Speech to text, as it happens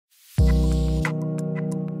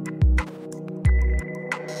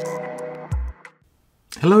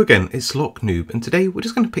Hello again, it's Noob, and today we're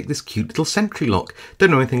just going to pick this cute little sentry lock.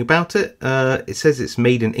 Don't know anything about it. It says it's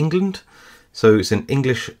made in England, so it's an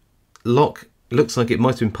English lock. It looks like it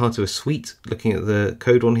might have been part of a suite, looking at the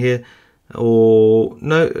code on here. Or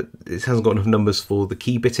no, it hasn't got enough numbers for the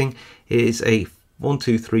key bitting. It is a 1,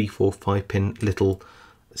 2, 3, 4, 5 pin little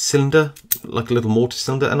cylinder, like a little mortise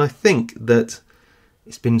cylinder, and I think that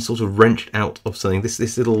it's been sort of wrenched out of something.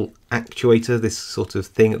 This little actuator, this sort of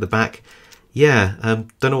thing at the back. Yeah,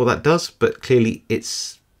 don't know what that does, but clearly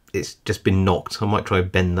it's just been knocked. I might try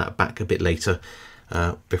and bend that back a bit later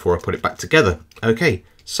before I put it back together. Okay,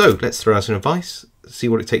 so let's throw out some advice, see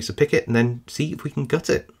what it takes to pick it, and then see if we can gut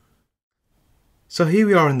it. So here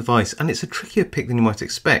we are in the vise, and it's a trickier pick than you might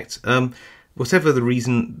expect. Whatever the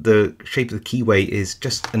reason, the shape of the keyway is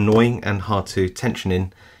just annoying and hard to tension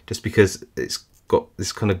in, just because it's got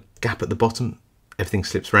this kind of gap at the bottom. Everything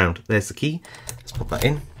slips around. There's the key. Let's pop that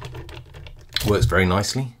in. Works very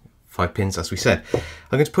nicely. 5 pins, as we said. I'm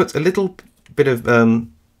going to put a little bit of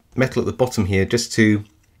metal at the bottom here just to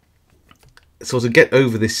sort of get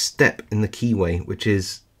over this step in the keyway, which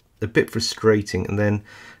is a bit frustrating, and then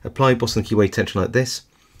apply bottom keyway tension like this.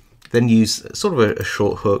 Then use sort of a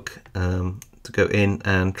short hook to go in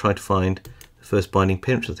and try to find the first binding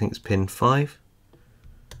pin, which I think is pin 5.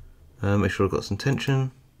 Make sure I've got some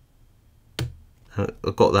tension.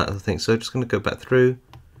 I've got that, I think, so just going to go back through.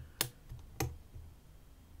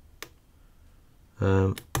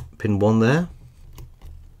 Pin 1 there,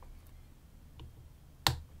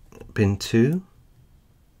 pin 2,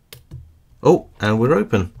 oh, and we're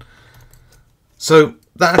open. So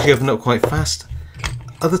that actually opened up quite fast.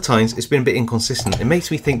 Other times it's been a bit inconsistent. It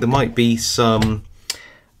makes me think there might be some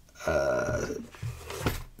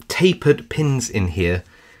tapered pins in here,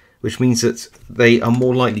 which means that they are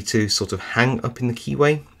more likely to sort of hang up in the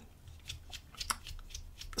keyway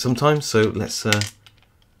sometimes. So let's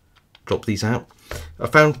drop these out. I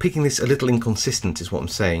found picking this a little inconsistent is what I'm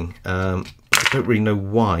saying. I don't really know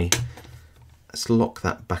why. Let's lock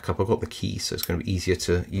that back up. I've got the key, so it's going to be easier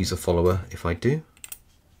to use a follower if I do.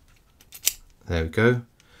 There we go.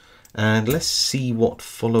 And let's see what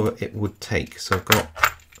follower it would take. So I've got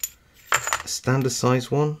a standard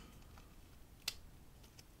size one.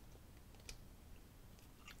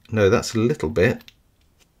 No, that's a little bit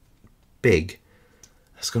big.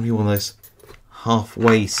 That's going to be one of those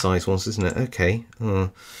halfway size ones, isn't it? Okay.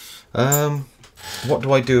 What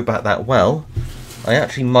do I do about that? Well, I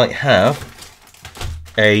actually might have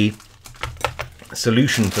a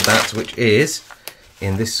solution for that, which is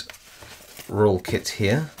in this roll kit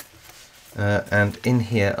here. And in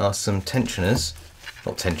here are some tensioners,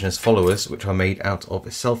 not tensioners, followers, which are made out of a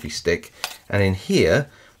selfie stick. And in here,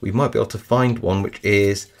 we might be able to find one which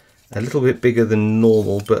is a little bit bigger than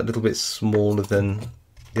normal, but a little bit smaller than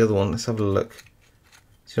the other one. Let's have a look.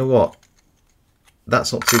 You know what?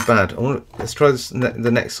 That's not too bad. Let's try this, the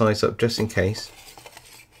next size up, just in case.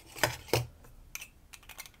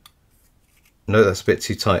 No, that's a bit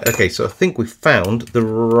too tight. Okay, so I think we found the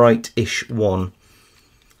right-ish one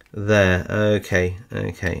there. Okay.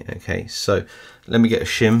 So let me get a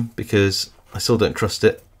shim, because I still don't trust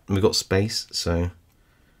it. And we've got space, so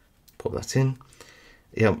pop that in.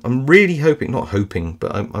 Yeah, I'm really hoping, not hoping,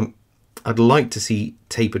 but I'd like to see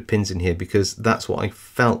tapered pins in here, because that's what I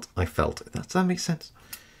felt. Does that make sense?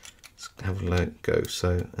 Let's have a look, go.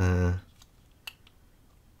 So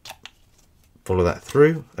follow that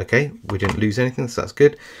through. Okay, we didn't lose anything, so that's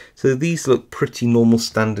good. So these look pretty normal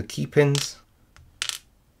standard key pins.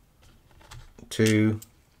 2,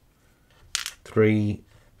 3,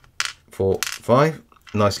 4, 5.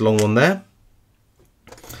 Nice long one there.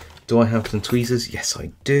 Do I have some tweezers? Yes,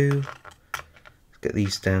 I do. Let's get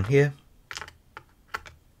these down here.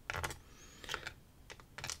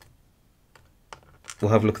 We'll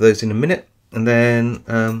have a look at those in a minute. And then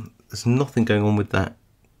there's nothing going on with that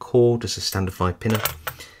core, just a standard 5 pinner.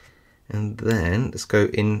 And then let's go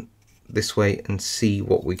in this way and see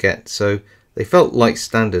what we get. So they felt like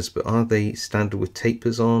standards, but are they standard with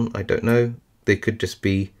tapers on? I don't know. They could just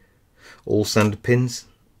be all standard pins,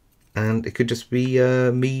 and it could just be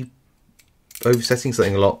me oversetting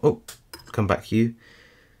something a lot. Oh, come back to you.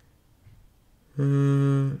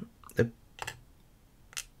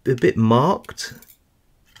 A bit marked,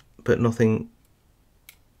 but nothing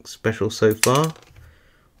special so far.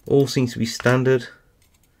 All seems to be standard.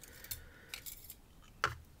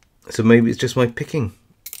 So maybe it's just my picking.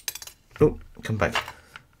 Oh, come back.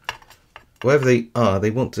 Wherever they are,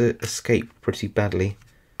 they want to escape pretty badly.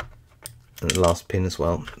 And the last pin as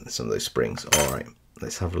well. Some of those springs. Alright,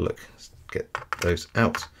 let's have a look. Let's get those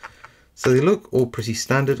out. So they look all pretty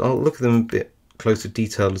standard. I'll look at them a bit closer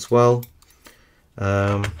detailed as well.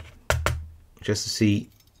 just to see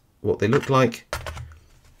what they look like.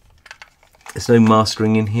 There's no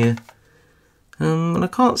mastering in here, and I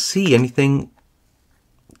can't see anything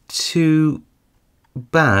too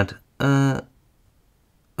bad. I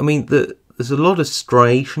mean, there's a lot of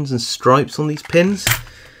striations and stripes on these pins.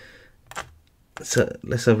 So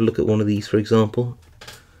let's have a look at one of these, for example,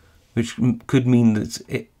 which could mean that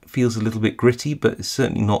it feels a little bit gritty, but it's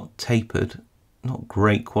certainly not tapered. Not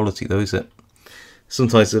great quality though, is it?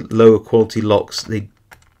 Sometimes the lower quality locks, they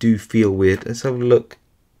do feel weird. Let's have a look.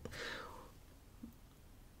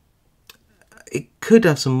 It could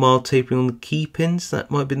have some mild tapering on the key pins. That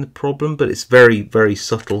might have been the problem, but it's very, very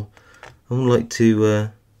subtle. I would like to...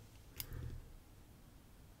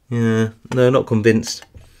 yeah, no, not convinced.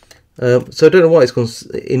 So I don't know why it's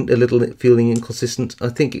a little feeling inconsistent. I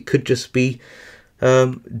think it could just be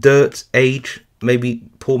dirt, age, maybe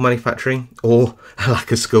poor manufacturing, or a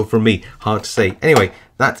lack of skill from me. Hard to say. Anyway,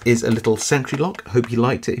 that is a little sentry lock. Hope you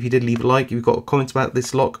liked it. If you did, leave a like. If you've got comments about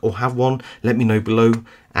this lock or have one, let me know below.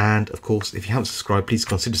 And of course, if you haven't subscribed, please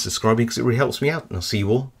consider subscribing because it really helps me out. And I'll see you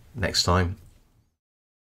all next time.